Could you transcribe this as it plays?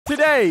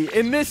Today,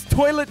 in this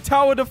toilet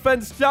tower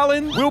defense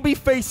challenge, we'll be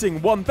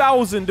facing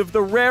 1,000 of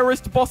the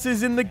rarest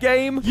bosses in the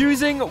game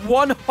using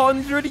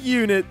 100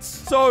 units.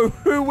 So,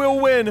 who will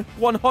win?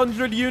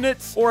 100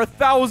 units or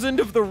 1,000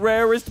 of the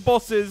rarest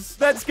bosses?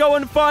 Let's go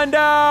and find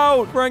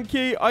out!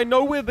 Frankie, I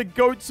know we're the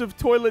goats of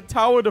toilet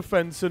tower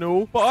defense and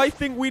all, but I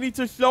think we need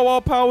to show our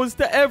powers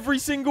to every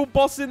single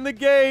boss in the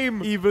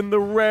game, even the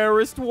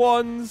rarest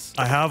ones.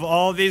 I have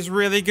all these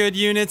really good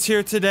units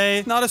here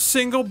today. Not a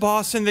single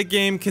boss in the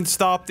game can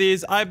stop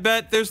these. I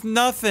bet there's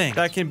nothing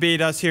that can beat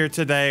us here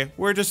today.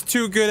 We're just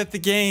too good at the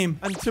game.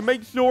 And to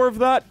make sure of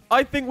that,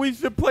 I think we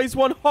should place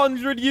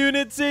 100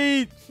 units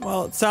each.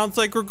 Well, it sounds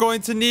like we're going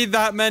to need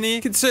that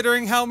many,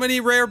 considering how many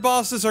rare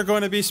bosses are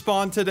going to be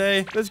spawned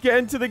today. Let's get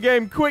into the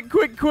game. Quick,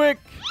 quick, quick.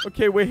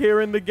 Okay, we're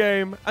here in the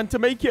game. And to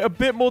make it a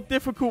bit more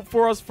difficult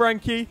for us,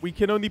 Frankie, we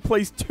can only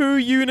place 2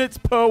 units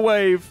per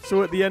wave.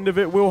 So at the end of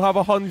it, we'll have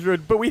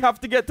 100. But we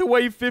have to get to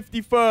wave 50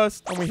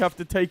 first. And we have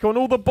to take on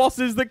all the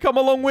bosses that come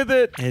along with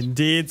it.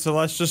 Indeed. So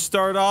let's just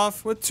start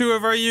off with 2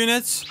 of our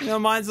units. You know,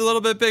 mine's a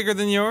little bit bigger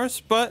than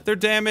yours, but their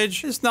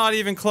damage is not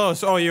even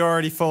close. Oh, you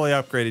already fully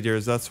upgraded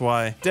yours. That's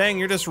why. Dang,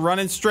 you're just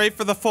running straight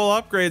for the full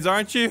upgrades,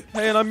 aren't you?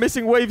 Hey, and I'm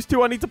missing waves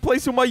too. I need to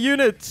place all my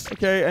units.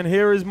 Okay, and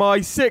here is my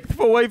 6th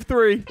for wave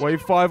 3.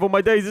 Wave 5 on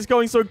my days. It's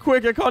going so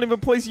quick, I can't even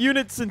place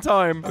units in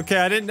time. Okay,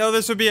 I didn't know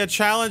this would be a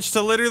challenge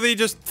to literally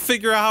just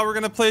figure out how we're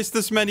going to place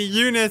this many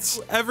units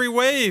every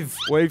wave.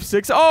 Wave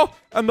 6. Oh!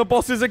 And the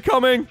bosses are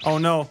coming. Oh,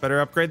 no.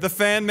 Better upgrade the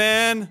fan,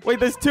 man. Wait,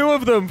 there's 2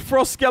 of them.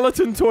 Frost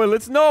skeleton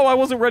toilets. No, I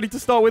wasn't ready to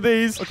start with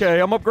these. Okay,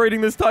 I'm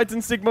upgrading this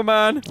Titan Sigma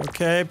man.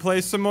 Okay,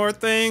 place some more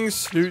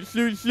things. Shoot,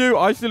 shoot, shoot.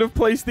 I should have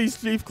placed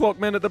these chief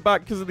clockmen at the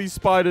back because of these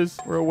spiders.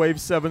 We're at wave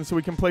 7, so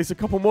we can place a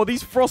couple more.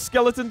 These frost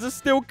skeletons are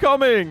still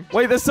coming.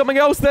 Wait, there's something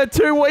else there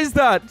too. What is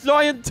that?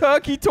 Giant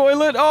turkey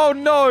toilet? Oh,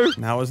 no.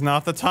 Now is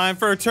not the time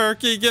for a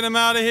turkey. Get him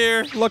out of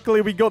here.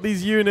 Luckily, we got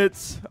these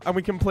units, and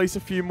we can place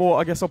a few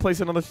more. I guess I'll place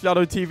another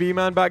Shadow TV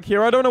man back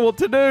here. I don't know what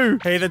to do.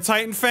 Hey, the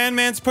Titan fan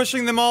man's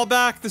pushing them all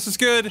back. This is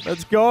good.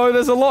 Let's go.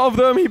 There's a lot of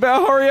them. He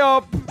better hurry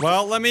up.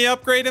 Well, let me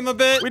upgrade him a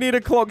bit. We need a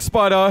clock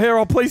spider. Here,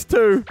 I'll place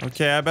 2.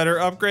 Okay, I better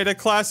upgrade a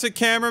classic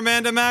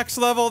cameraman to max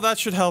level. That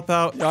should help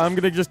out. Yeah, I'm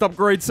gonna just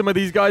upgrade some of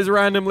these guys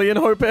randomly and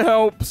hope it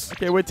helps.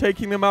 Okay, we're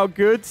taking them out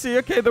good. See,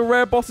 okay, the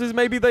rare bosses,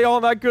 maybe they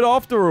aren't that good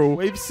after all.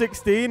 Wave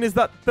 16, is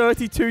that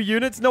 32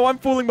 units? No, I'm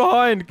falling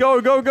behind. Go,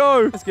 go,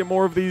 go. Let's get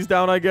more of these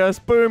down, I guess.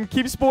 Boom.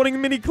 Keep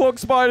spawning mini clock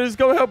spiders.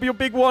 Go help your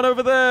big one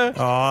over there.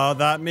 Oh,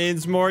 that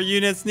means more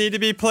units need to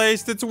be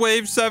placed. It's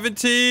wave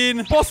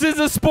 17. Bosses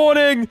are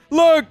spawning.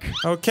 Look.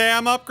 Okay,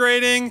 I'm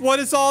upgrading. What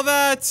is all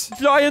that?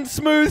 Giant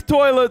smooth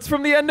toilets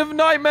from the end of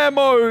nightmare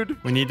mode.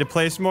 We need to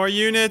place more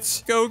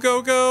units. Go,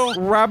 go, go.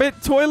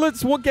 Rabbit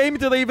toilets? What game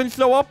do they even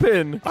show up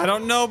in? I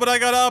don't know, but I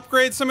gotta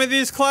upgrade some of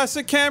these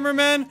classic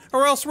cameramen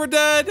or else we're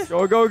dead.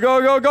 Go, go,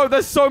 go, go, go.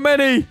 There's so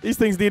many. These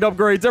things need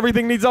upgrades.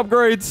 Everything needs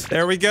upgrades.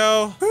 There we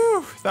go.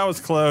 Whew, that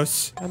was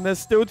close. And they're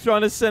still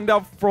trying to send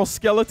out frost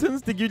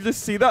skeletons. Did you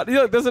just see that?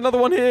 Look, there's another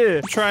one here.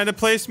 I'm trying to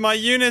place my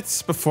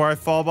units before I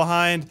fall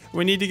behind.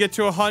 We need to get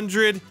to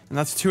 100, and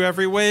that's 2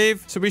 every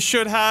wave. So we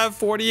should have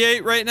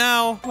 48 right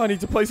now. I need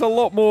to place a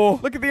lot more.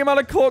 Look at the amount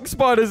of clock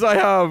spiders I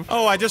have.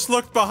 Oh, I just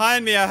looked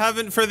behind me. I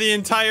haven't for the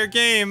entire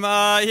game.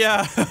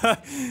 Yeah.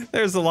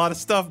 There's a lot of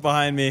stuff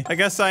behind me. I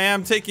guess I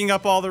am taking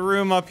up all the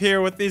room up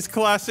here with these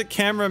classic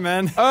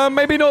cameramen.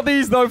 Maybe not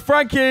these, though.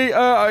 Frankie,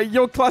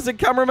 your classic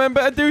cameraman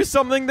better do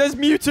something. There's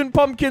mutant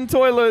pumpkin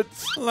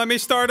toilets. Let me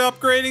start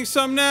upgrading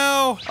some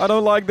now. I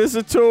don't like this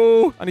at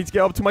all. I need to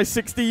get up to my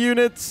 60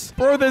 units.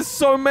 Bro, there's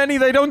so many.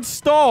 They don't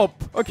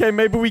stop. Okay,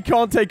 maybe we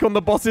can't take on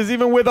the bosses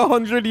even with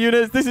 100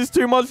 units. This is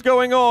too much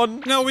going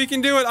on. No, we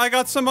can do it. I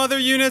got some other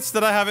units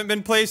that I haven't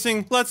been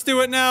placing. Let's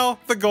do it now.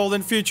 The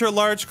Golden Future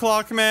Large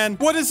Clock Man.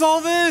 What is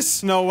all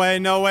this? No way,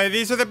 no way.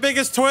 These are the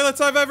biggest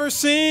toilets I've ever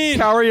seen.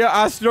 Carrier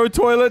Astro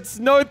toilets.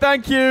 No,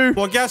 thank you.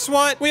 Well, guess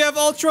what? We have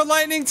Ultra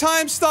Lightning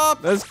Time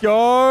Stop. Let's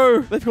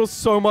go. They've got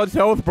so much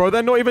health, bro.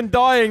 They're not even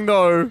dying,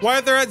 though. Why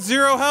are they at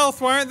 0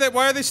 health? Why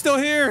are they still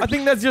here? I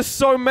think there's just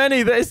so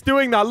many that it's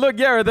doing that. Look,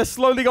 yeah, they're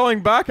slowly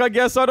going back, I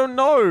guess. I don't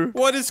know.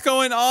 What is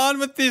going on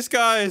with these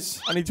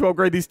guys? I need to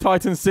upgrade these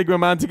Titan Sigma,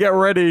 man, to get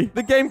ready.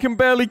 The game can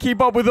barely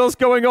keep up with us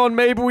going on.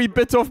 Maybe we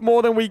bit off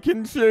more than we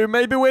can chew.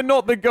 Maybe we're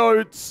not the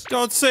goats.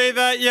 Don't say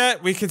that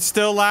yet. We could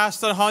still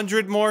last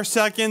 100 more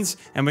seconds,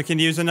 and we can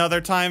use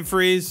another time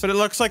freeze. But it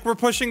looks like we're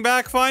pushing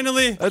back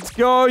finally. Let's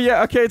go.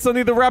 Yeah, okay, it's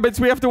only the rabbits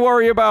we have to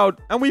worry about.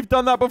 And we've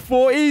done that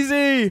before.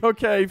 Easy.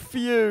 Okay,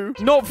 few.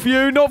 Not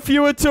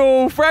few at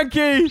all.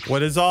 Frankie.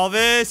 What is all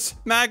this?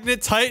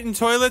 Magnet Titan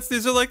toilets?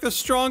 These are like the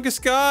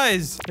strongest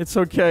guys. It's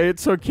okay.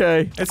 It's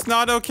okay. It's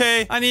not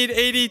okay. I need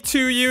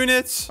 82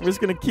 units. I'm just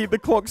going to keep the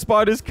clock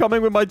spiders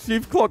coming with my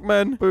chief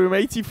clockmen. Boom,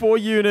 84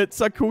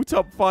 units. I caught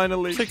up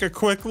finally. Take a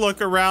quick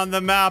look around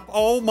the map.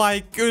 Oh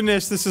my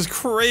goodness, this is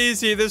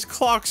crazy. There's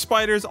clock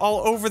spiders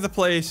all over the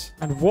place.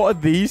 And what are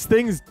these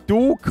things?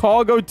 Dual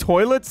cargo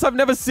toilets? I've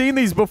never seen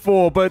these before.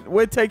 more, but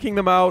we're taking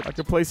them out. I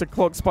could place a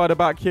clock spider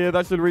back here.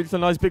 That should reach a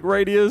nice big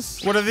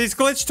radius. What are these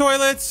glitch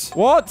toilets?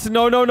 What?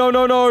 No, no, no,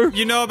 no, no.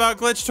 You know about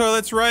glitch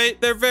toilets, right?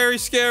 They're very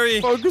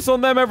scary. Focus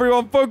on them,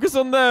 everyone. Focus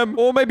on them.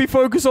 Or maybe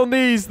focus on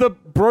these, the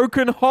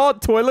broken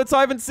heart toilets.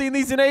 I haven't seen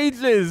these in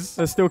ages.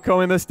 They're still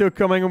coming. They're still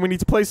coming. And we need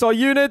to place our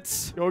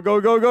units. Go,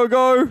 go, go, go,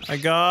 go.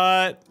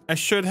 I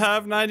should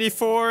have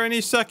 94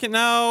 any second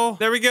now.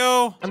 There we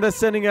go. And they're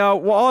sending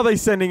out, what are they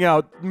sending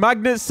out?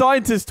 Magnet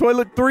Scientist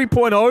Toilet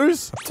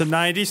 3.0s? To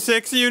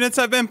 96 units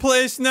have been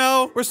placed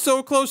now. We're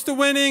so close to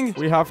winning.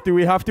 We have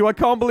to. I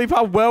can't believe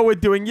how well we're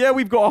doing. Yeah,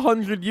 we've got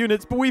 100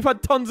 units, but we've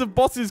had tons of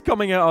bosses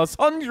coming at us.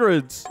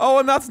 Hundreds. Oh,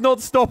 and that's not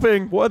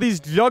stopping. What are these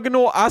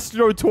Juggernaut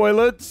Astro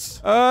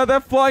Toilets? They're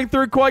flying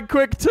through quite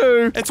quick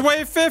too. It's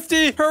wave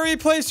 50. Hurry,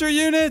 place your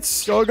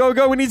units. Go, go,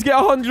 go. We need to get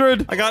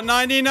 100. I got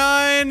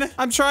 99.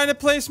 I'm trying to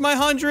place my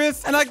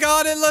 100th, and I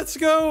got it. Let's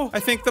go. I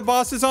think the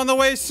boss is on the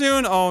way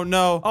soon. Oh,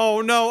 no.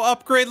 Oh, no.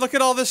 Upgrade. Look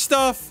at all this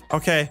stuff.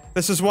 Okay,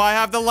 this is why I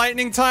have the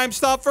lightning time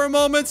stop for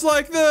moments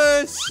like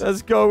this.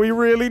 Let's go. We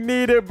really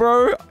need it,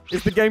 bro.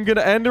 Is the game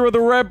gonna end, or are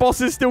the rare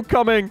bosses still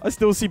coming? I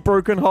still see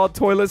broken heart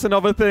toilets and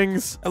other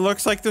things. It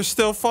looks like they're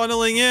still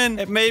funneling in.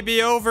 It may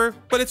be over,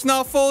 but it's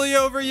not fully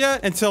over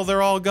yet until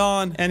they're all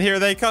gone. And here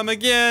they come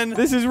again.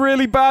 This is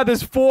really bad.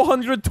 There's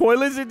 400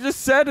 toilets, it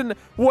just said, and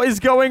what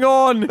is going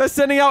on? They're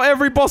sending out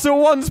every boss at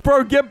once,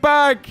 bro. Get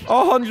back.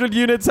 100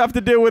 units have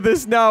to deal with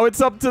this now.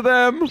 It's up to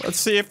them. Let's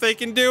see if they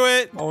can do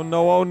it. Oh,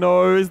 no. Oh,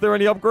 no. Is there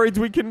any upgrades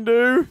we can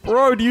do?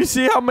 Bro, do you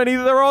see how many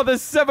there are?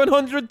 There's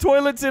 700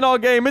 toilets in our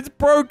game. It's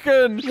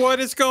broken. What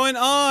is going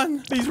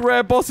on? These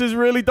rare bosses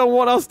really don't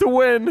want us to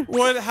win.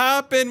 What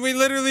happened? We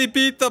literally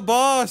beat the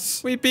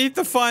boss. We beat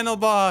the final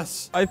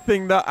boss. I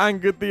think that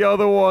angered the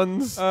other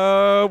ones.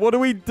 What do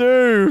we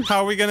do?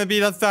 How are we gonna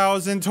beat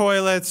 1,000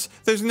 toilets?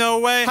 There's no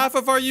way. Half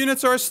of our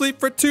units are asleep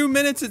for 2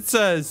 minutes, it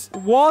says.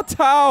 What?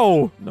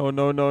 How? No,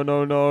 no, no,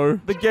 no, no.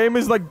 The game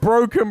is like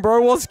broken,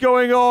 bro. What's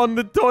going on?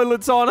 The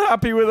toilets aren't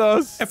happy with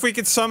us. If we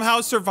could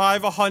somehow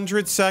survive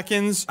 100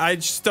 seconds, I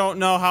just don't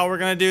know how we're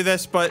gonna do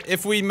this, but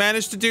if we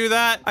manage to do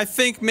that, I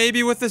think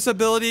maybe with this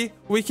ability,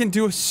 we can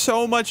do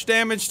so much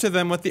damage to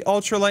them with the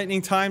Ultra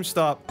Lightning Time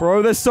Stop.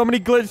 Bro, there's so many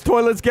glitch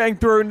toilets getting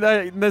through,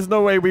 and there's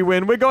no way we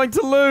win. We're going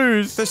to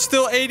lose. There's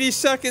still 80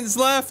 seconds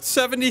left,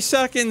 70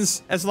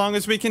 seconds, as long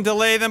as we can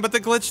delay them, but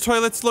the glitch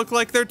toilets look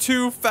like they're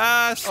too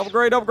fast.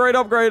 Upgrade, upgrade,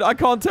 upgrade. I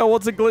can't tell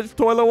what's a glitch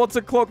toilet, what's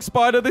a clock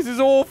spider. This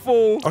is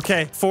awful.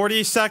 Okay,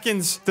 40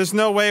 seconds. There's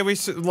no way we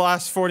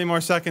last 40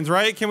 more seconds,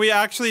 right? Can we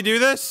actually do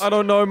this? I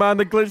don't know, man.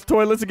 The glitch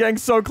toilets are getting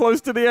so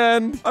close to the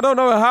end. I don't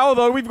know how,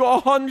 though. We've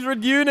got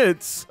 100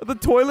 units. Are the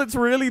toilets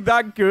really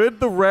that good?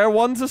 The rare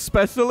ones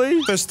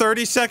especially? There's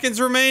 30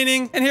 seconds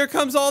remaining, and here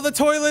comes all the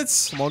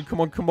toilets. Come on,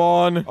 come on, come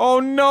on. Oh,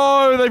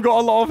 no. They've got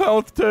a lot of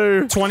health,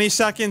 too. 20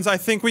 seconds. I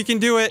think we can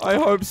do it. I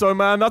hope so,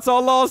 man. That's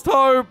our last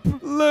hope.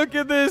 Look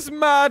at this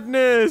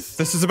madness.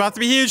 This is about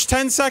to be huge.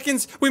 10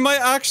 seconds. We might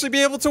actually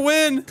be able to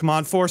win. Come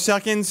on, 4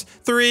 seconds.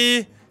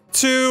 3,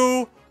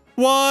 2,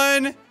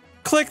 1.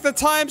 Click the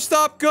time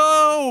stop.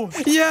 Go.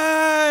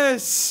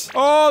 Yes.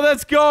 Oh,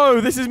 let's go.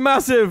 This is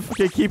massive.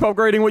 Okay, keep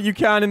upgrading what you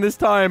can in this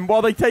time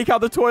while they take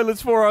out the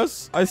toilets for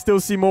us. I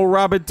still see more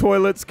rabid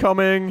toilets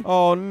coming.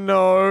 Oh,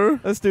 no.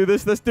 Let's do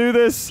this. Let's do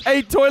this.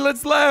 8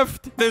 toilets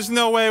left. There's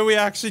no way we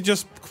actually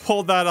just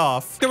pulled that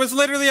off. There was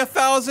literally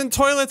 1,000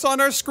 toilets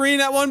on our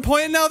screen at one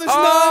point, and now there's none.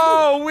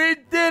 Oh, we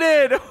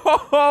did it.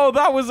 Oh,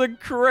 that was a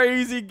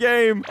crazy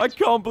game. I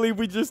can't believe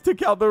we just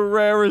took out the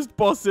rarest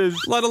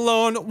bosses. Let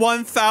alone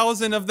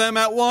 1,000 of them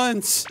at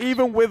once.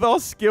 Even with our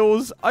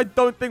skills, I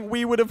don't think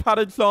we would have had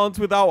a chance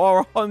without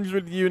our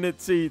 100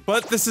 units each.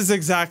 But this is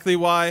exactly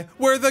why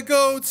we're the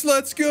GOATs.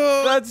 Let's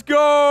go. Let's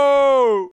go.